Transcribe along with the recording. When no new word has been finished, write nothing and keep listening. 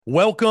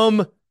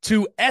Welcome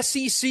to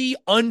SEC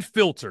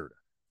Unfiltered,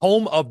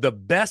 home of the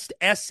best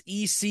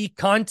SEC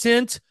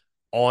content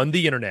on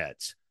the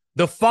internet.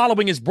 The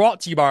following is brought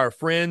to you by our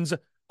friends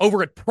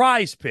over at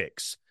Prize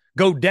Picks.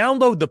 Go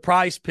download the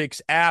Prize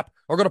Picks app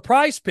or go to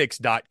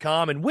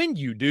prizepicks.com, and when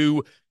you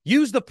do,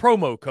 use the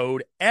promo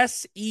code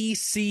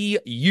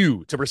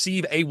SECU to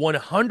receive a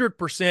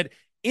 100%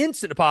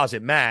 instant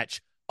deposit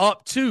match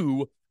up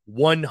to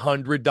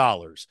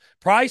 $100.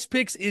 Prize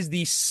Picks is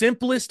the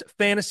simplest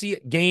fantasy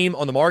game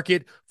on the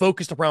market,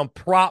 focused around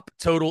prop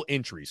total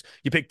entries.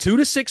 You pick 2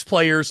 to 6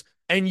 players,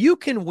 and you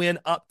can win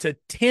up to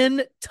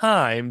 10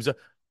 times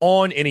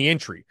on any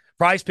entry.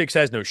 Prize Picks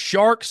has no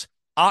sharks,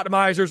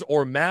 optimizers,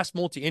 or mass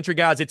multi-entry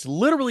guides. It's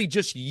literally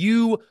just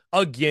you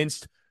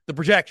against the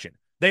projection.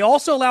 They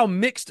also allow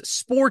mixed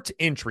sport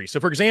entry.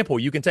 So, for example,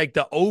 you can take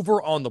the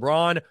over on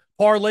LeBron,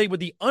 parlay with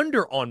the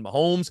under on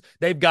Mahomes.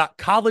 They've got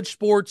college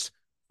sports,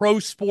 pro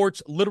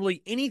sports,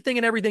 literally anything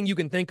and everything you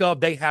can think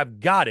of, they have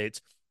got it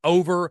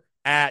over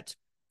at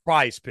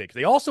Prize Picks.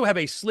 They also have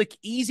a slick,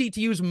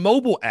 easy-to-use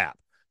mobile app,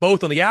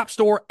 both on the App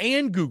Store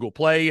and Google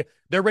Play.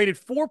 They're rated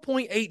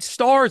 4.8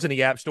 stars in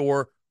the App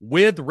Store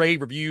with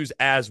rave reviews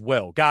as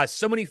well. Guys,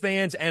 so many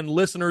fans and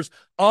listeners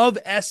of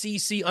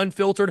SEC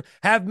Unfiltered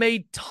have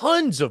made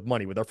tons of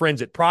money with our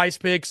friends at Prize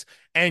Picks,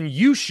 and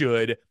you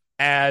should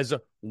as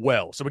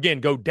well. So again,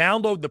 go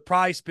download the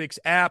Prize Picks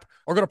app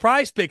or go to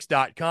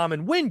prizepicks.com,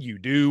 and when you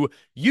do,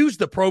 use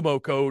the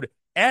promo code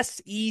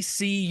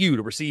SECU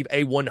to receive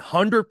a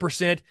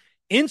 100%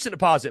 instant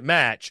deposit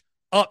match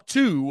up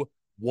to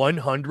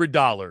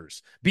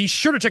 $100. Be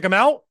sure to check them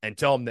out and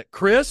tell them that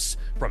Chris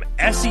from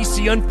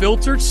SEC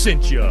Unfiltered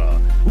sent you.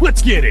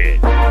 Let's get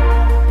it.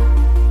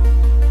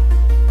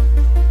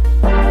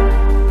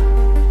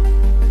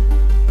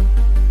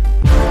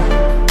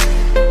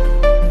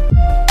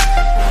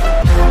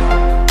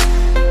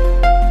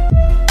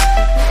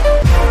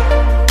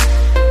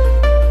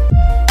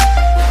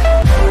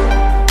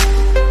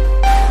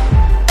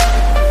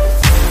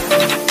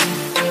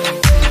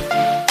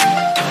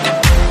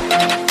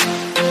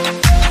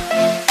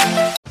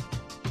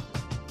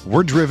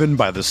 We're driven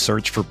by the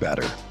search for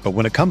better. But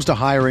when it comes to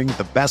hiring,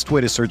 the best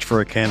way to search for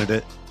a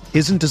candidate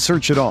isn't to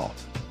search at all.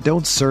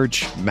 Don't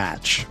search,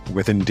 match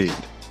with Indeed.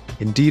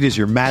 Indeed is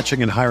your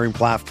matching and hiring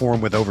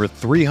platform with over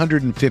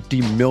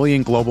 350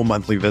 million global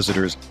monthly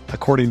visitors,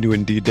 according to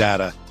Indeed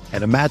data,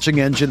 and a matching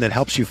engine that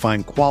helps you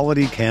find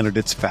quality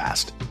candidates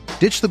fast.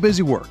 Ditch the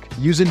busy work.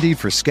 Use Indeed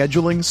for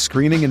scheduling,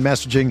 screening, and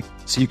messaging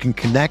so you can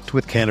connect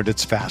with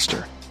candidates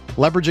faster.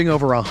 Leveraging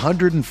over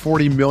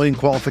 140 million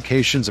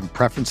qualifications and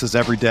preferences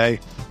every day,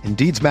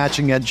 Indeed's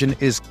matching engine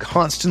is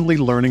constantly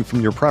learning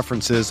from your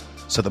preferences,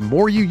 so the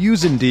more you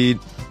use Indeed,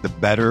 the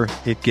better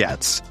it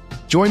gets.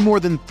 Join more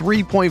than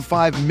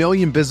 3.5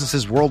 million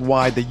businesses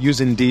worldwide that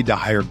use Indeed to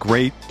hire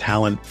great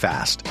talent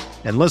fast.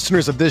 And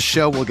listeners of this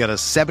show will get a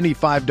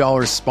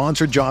 $75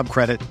 sponsored job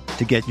credit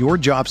to get your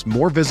jobs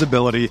more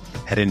visibility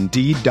at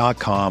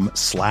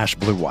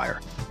Indeed.com/Blue Wire.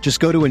 Just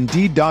go to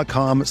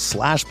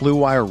Indeed.com/Blue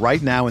Wire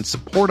right now and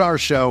support our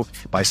show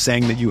by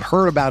saying that you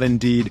heard about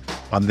Indeed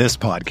on this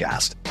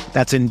podcast.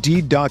 That's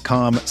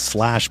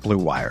Indeed.com/Blue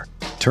Wire.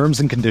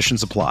 Terms and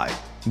conditions apply.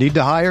 Need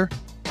to hire?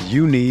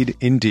 You need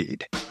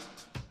Indeed.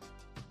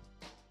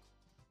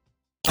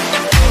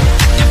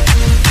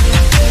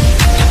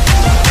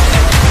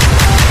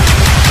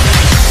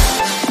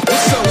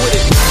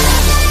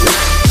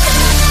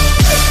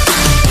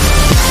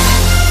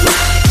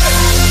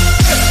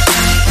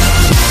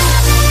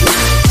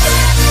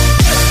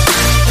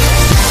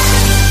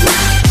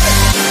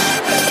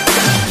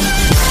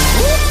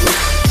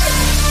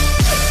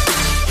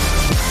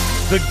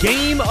 The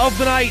game of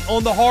the night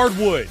on the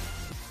hardwood,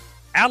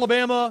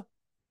 Alabama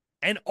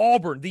and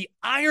Auburn, the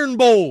Iron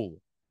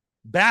Bowl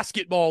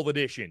basketball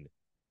edition.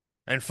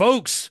 And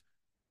folks,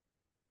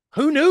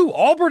 who knew?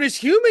 Auburn is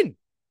human.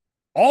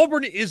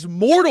 Auburn is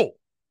mortal.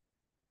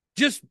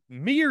 Just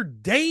mere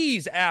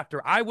days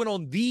after I went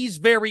on these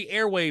very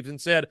airwaves and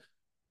said,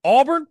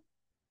 Auburn,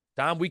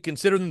 time we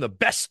consider them the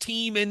best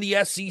team in the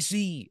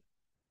SEC.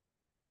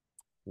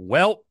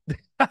 Well,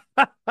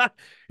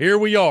 here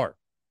we are.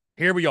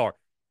 Here we are.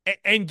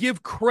 And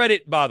give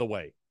credit, by the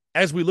way,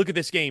 as we look at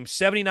this game,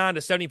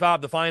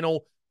 79-75 the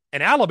final,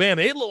 and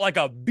Alabama, it looked like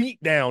a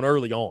beatdown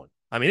early on.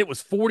 I mean, it was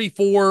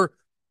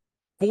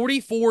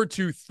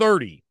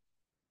 44-30.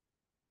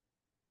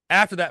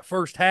 After that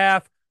first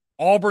half,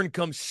 Auburn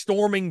comes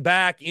storming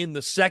back in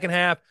the second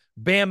half,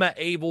 Bama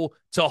able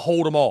to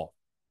hold them off.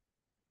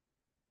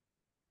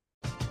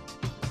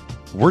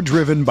 We're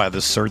driven by the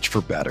search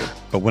for better.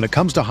 But when it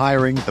comes to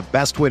hiring, the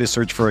best way to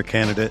search for a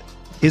candidate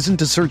isn't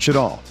to search at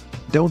all.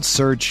 Don't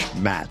search,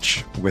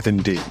 match with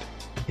Indeed.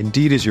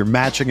 Indeed is your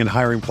matching and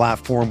hiring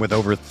platform with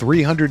over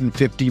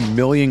 350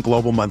 million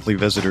global monthly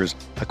visitors,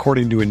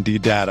 according to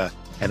Indeed data,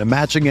 and a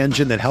matching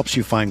engine that helps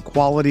you find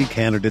quality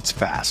candidates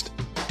fast.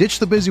 Ditch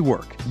the busy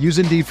work. Use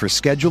Indeed for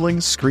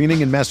scheduling,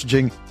 screening, and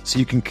messaging so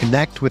you can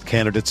connect with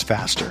candidates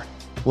faster.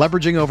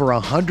 Leveraging over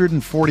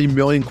 140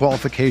 million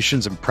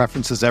qualifications and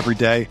preferences every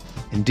day,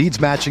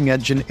 Indeed's matching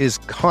engine is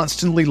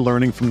constantly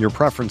learning from your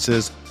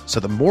preferences,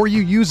 so the more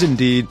you use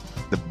Indeed,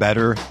 the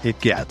better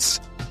it gets.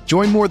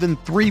 Join more than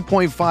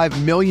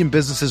 3.5 million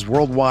businesses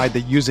worldwide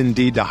that use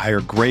Indeed to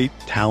hire great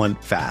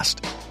talent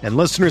fast. And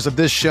listeners of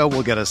this show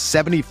will get a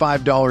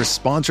 $75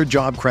 sponsored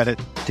job credit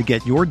to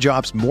get your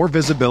jobs more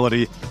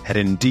visibility at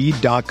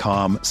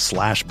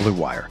Indeed.com/Blue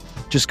Wire.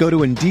 Just go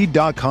to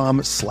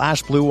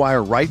Indeed.com/Blue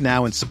Wire right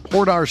now and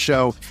support our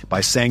show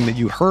by saying that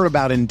you heard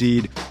about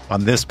Indeed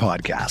on this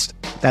podcast.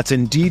 That's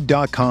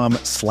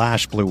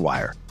Indeed.com/Blue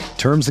Wire.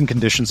 Terms and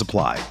conditions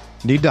apply.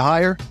 Need to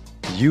hire?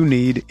 You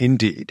need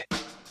Indeed.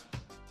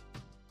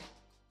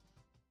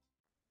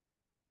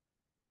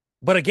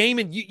 But a game,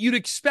 and you'd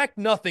expect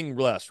nothing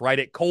less, right,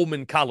 at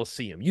Coleman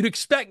Coliseum. You'd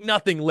expect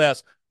nothing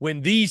less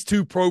when these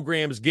two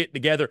programs get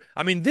together.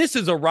 I mean, this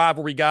is a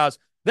rivalry, guys.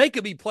 They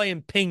could be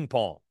playing ping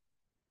pong.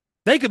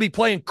 They could be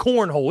playing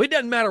cornhole. It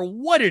doesn't matter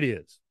what it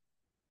is.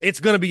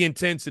 It's going to be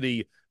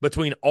intensity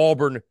between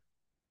Auburn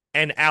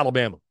and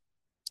Alabama.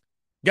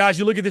 Guys,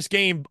 you look at this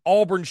game,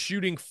 Auburn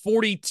shooting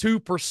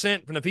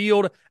 42% from the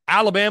field,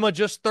 Alabama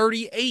just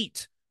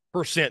 38%.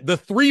 The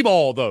three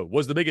ball, though,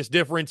 was the biggest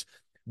difference.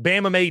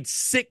 Bama made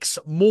 6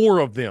 more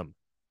of them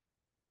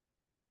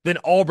than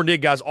Auburn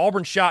did, guys.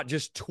 Auburn shot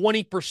just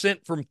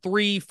 20% from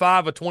 3,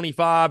 5 of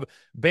 25.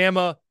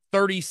 Bama,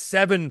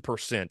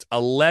 37%,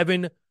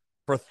 11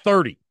 for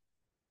 30.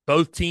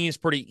 Both teams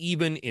pretty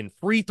even in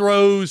free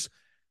throws.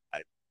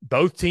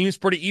 Both teams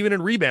pretty even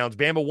in rebounds.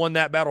 Bama won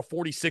that battle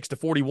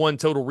 46-41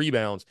 total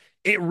rebounds.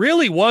 It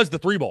really was the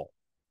three ball.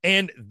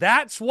 And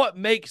that's what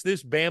makes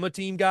this Bama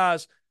team,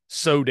 guys,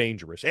 so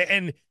dangerous.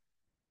 And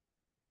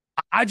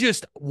I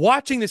just,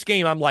 watching this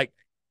game, I'm like,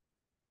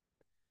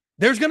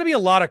 there's going to be a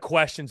lot of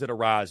questions that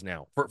arise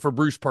now for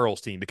Bruce Pearl's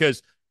team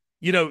because,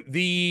 you know,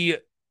 the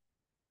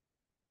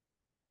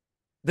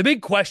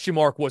big question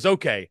mark was,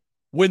 okay,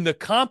 when the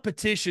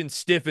competition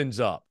stiffens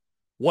up,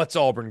 what's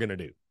Auburn going to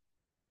do?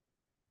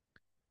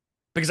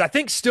 Because I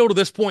think still to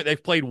this point,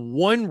 they've played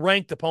one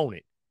ranked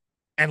opponent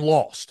and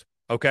lost,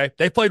 okay?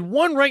 They played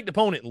one ranked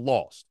opponent and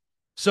lost.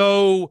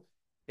 So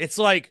it's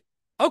like,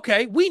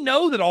 okay, we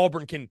know that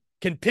Auburn can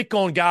pick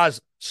on guys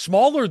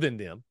smaller than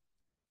them.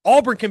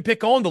 Auburn can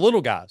pick on the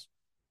little guys.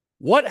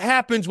 What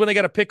happens when they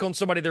got to pick on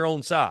somebody their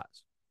own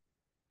size?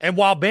 And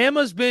while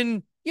Bama's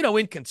been,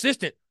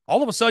 inconsistent,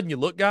 all of a sudden you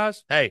look,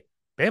 guys, hey,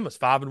 Bama's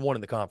 5-1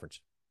 in the conference.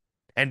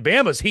 And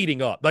Bama's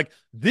heating up. Like,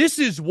 this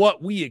is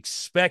what we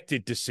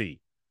expected to see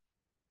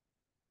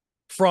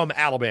from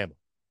Alabama.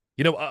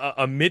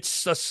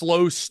 Amidst a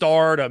slow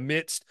start,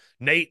 amidst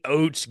Nate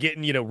Oates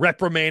getting,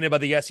 reprimanded by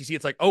the SEC,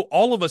 it's like, oh,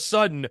 all of a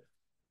sudden,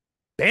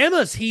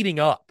 Bama's heating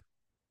up.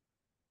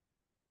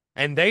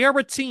 And they are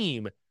a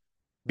team,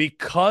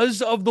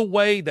 because of the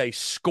way they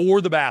score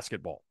the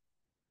basketball,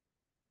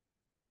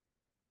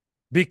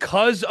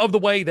 because of the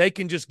way they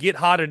can just get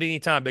hot at any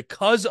time,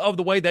 because of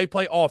the way they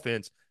play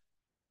offense,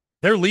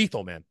 they're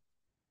lethal, man.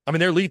 I mean,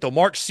 they're lethal.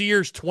 Mark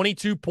Sears,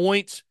 22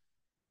 points.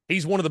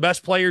 He's one of the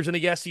best players in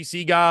the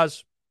SEC,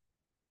 guys.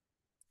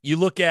 You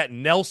look at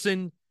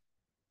Nelson,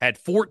 had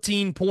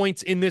 14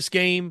 points in this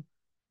game.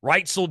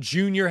 Reitzel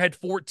Jr. had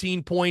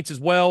 14 points as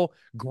well.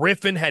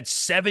 Griffin had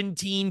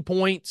 17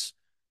 points.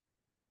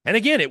 And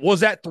again, it was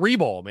that three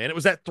ball, man. It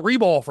was that three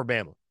ball for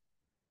Bama.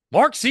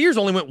 Mark Sears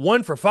only went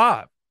 1 for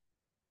 5.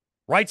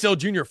 Reitzel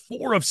Jr.,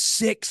 4 of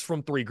 6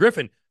 from 3.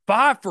 Griffin,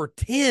 5 for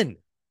 10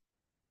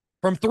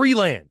 from 3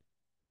 land.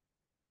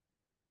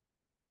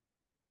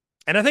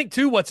 And I think,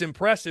 too, what's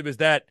impressive is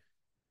that,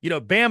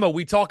 Bama,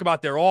 we talk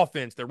about their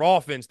offense,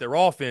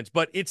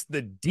 but it's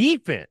the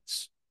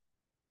defense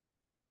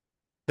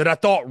that I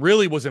thought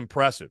really was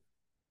impressive.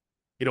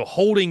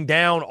 Holding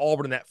down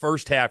Auburn in that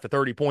first half to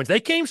 30 points. They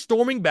came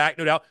storming back,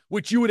 no doubt,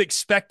 which you would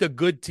expect a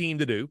good team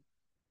to do.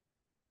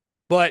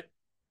 But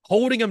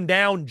holding them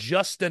down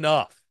just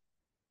enough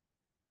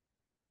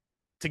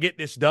to get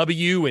this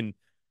W. And,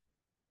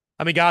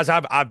 I mean, guys,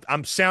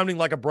 I'm sounding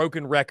like a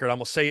broken record. I'm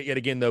going to say it yet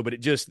again, though, but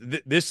it just,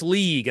 this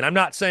league, and I'm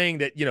not saying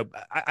that,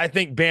 I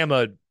think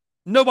Bama,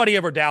 nobody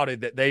ever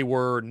doubted that they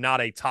were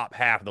not a top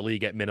half of the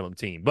league at minimum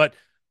team. But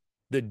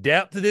the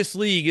depth of this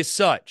league is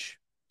such,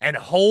 and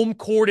home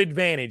court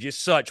advantage is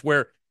such,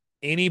 where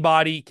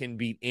anybody can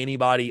beat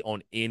anybody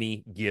on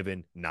any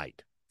given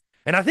night.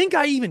 And I think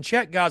I even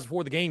checked, guys,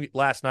 before the game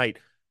last night.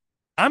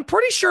 I'm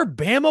pretty sure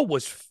Bama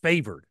was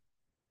favored.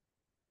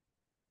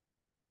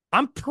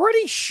 I'm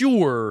pretty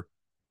sure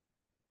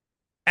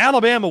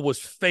Alabama was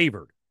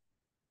favored,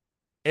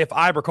 if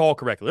I recall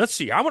correctly. Let's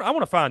see. I want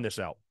to find this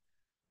out.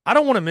 I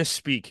don't want to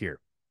misspeak here,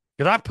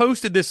 because I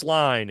posted this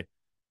line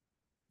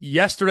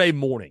yesterday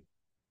morning.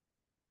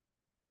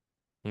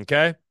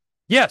 Okay?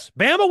 Yes,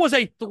 Bama was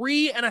a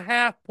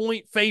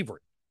 3.5-point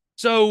favorite.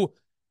 So,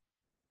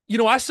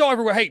 I saw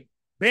everywhere, hey,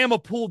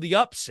 Bama pulled the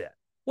upset.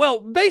 Well,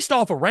 based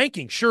off of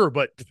ranking, sure,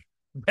 but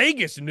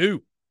Vegas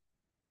knew.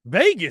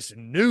 Vegas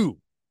knew,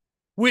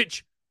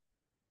 which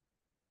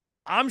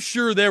I'm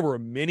sure there were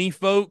many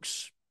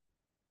folks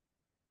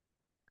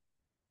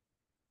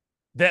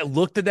that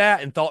looked at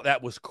that and thought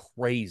that was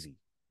crazy.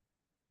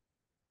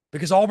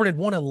 Because Auburn had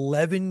won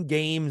 11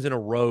 games in a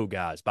row,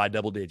 guys, by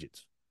double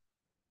digits.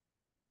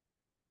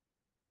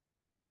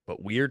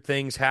 But weird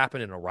things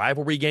happen in a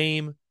rivalry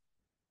game.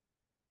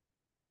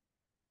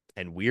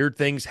 And weird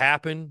things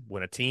happen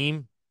when a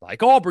team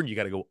like Auburn, you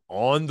got to go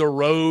on the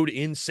road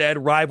in said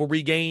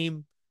rivalry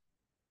game.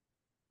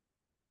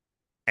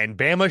 And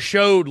Bama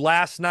showed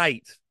last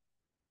night,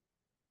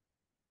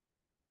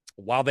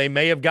 while they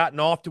may have gotten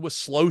off to a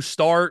slow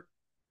start,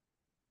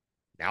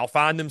 now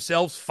find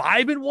themselves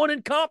 5-1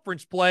 in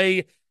conference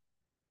play.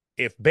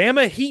 If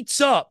Bama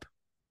heats up,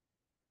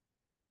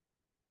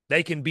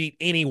 they can beat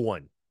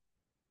anyone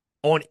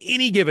on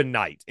any given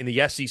night in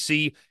the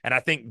SEC. And I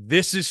think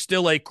this is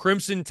still a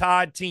Crimson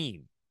Tide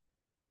team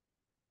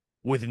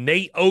with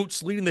Nate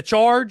Oates leading the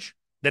charge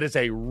that is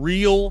a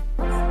real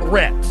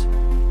threat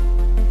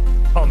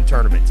come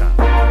tournament time.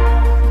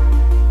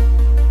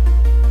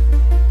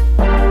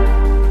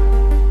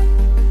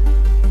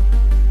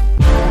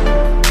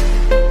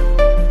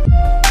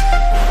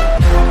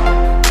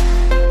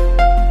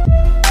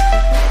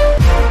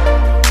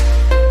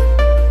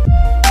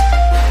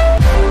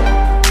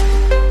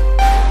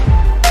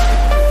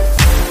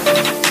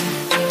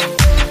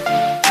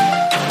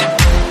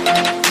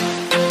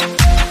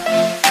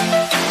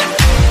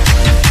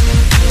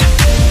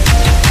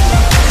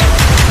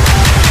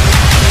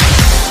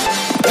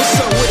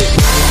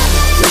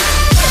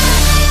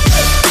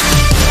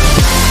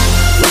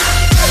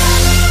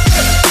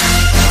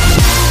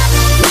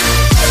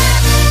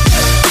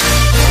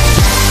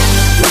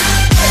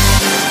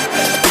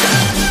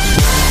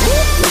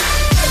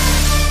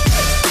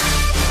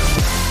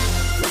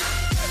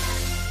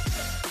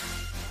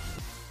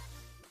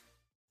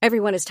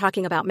 Everyone is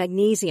talking about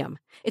magnesium.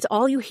 It's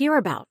all you hear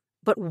about.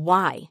 But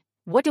why?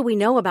 What do we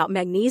know about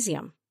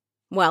magnesium?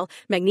 Well,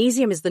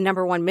 magnesium is the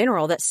number one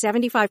mineral that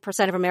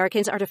 75% of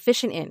Americans are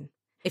deficient in.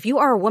 If you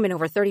are a woman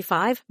over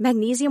 35,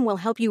 magnesium will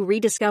help you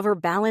rediscover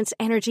balance,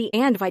 energy,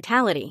 and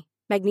vitality.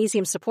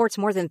 Magnesium supports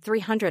more than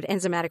 300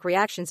 enzymatic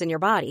reactions in your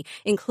body,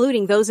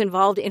 including those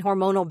involved in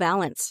hormonal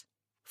balance.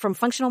 From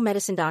functional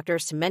medicine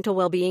doctors to mental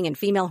well-being and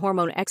female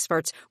hormone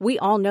experts, we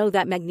all know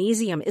that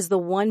magnesium is the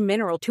one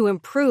mineral to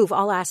improve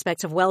all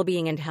aspects of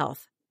well-being and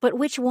health. But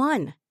which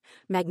one?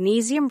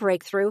 Magnesium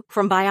Breakthrough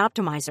from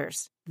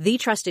Bioptimizers, the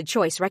trusted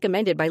choice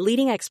recommended by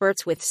leading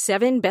experts with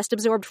 7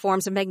 best-absorbed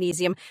forms of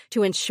magnesium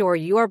to ensure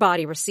your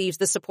body receives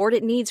the support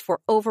it needs for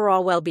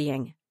overall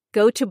well-being.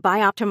 Go to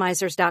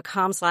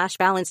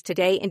bioptimizers.com/balance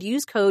today and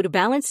use code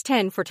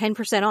BALANCE10 for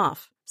 10%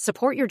 off.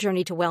 Support your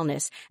journey to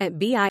wellness at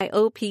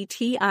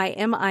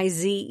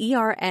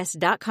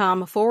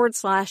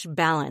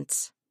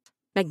bioptimizers.com/balance.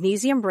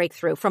 Magnesium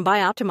Breakthrough from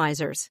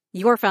Bioptimizers,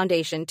 your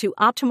foundation to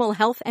optimal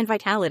health and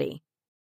vitality.